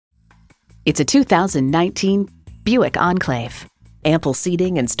It's a 2019 Buick Enclave. Ample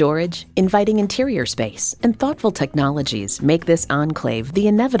seating and storage, inviting interior space, and thoughtful technologies make this Enclave the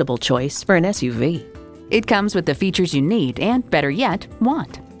inevitable choice for an SUV. It comes with the features you need and, better yet,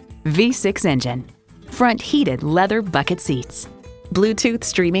 want. V6 engine, front heated leather bucket seats, Bluetooth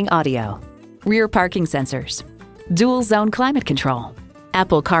streaming audio, rear parking sensors, dual zone climate control,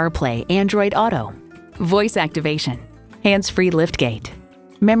 Apple CarPlay, Android Auto, voice activation, hands-free liftgate,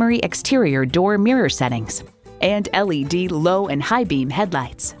 memory exterior door mirror settings, and LED low and high beam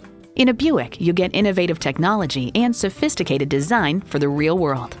headlights. In a Buick, you get innovative technology and sophisticated design for the real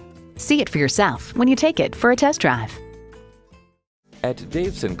world. See it for yourself when you take it for a test drive. At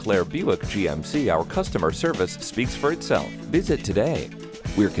Dave Sinclair Buick GMC, our customer service speaks for itself. Visit today.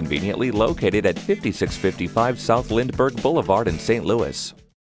 We're conveniently located at 5655 South Lindbergh Boulevard in St. Louis.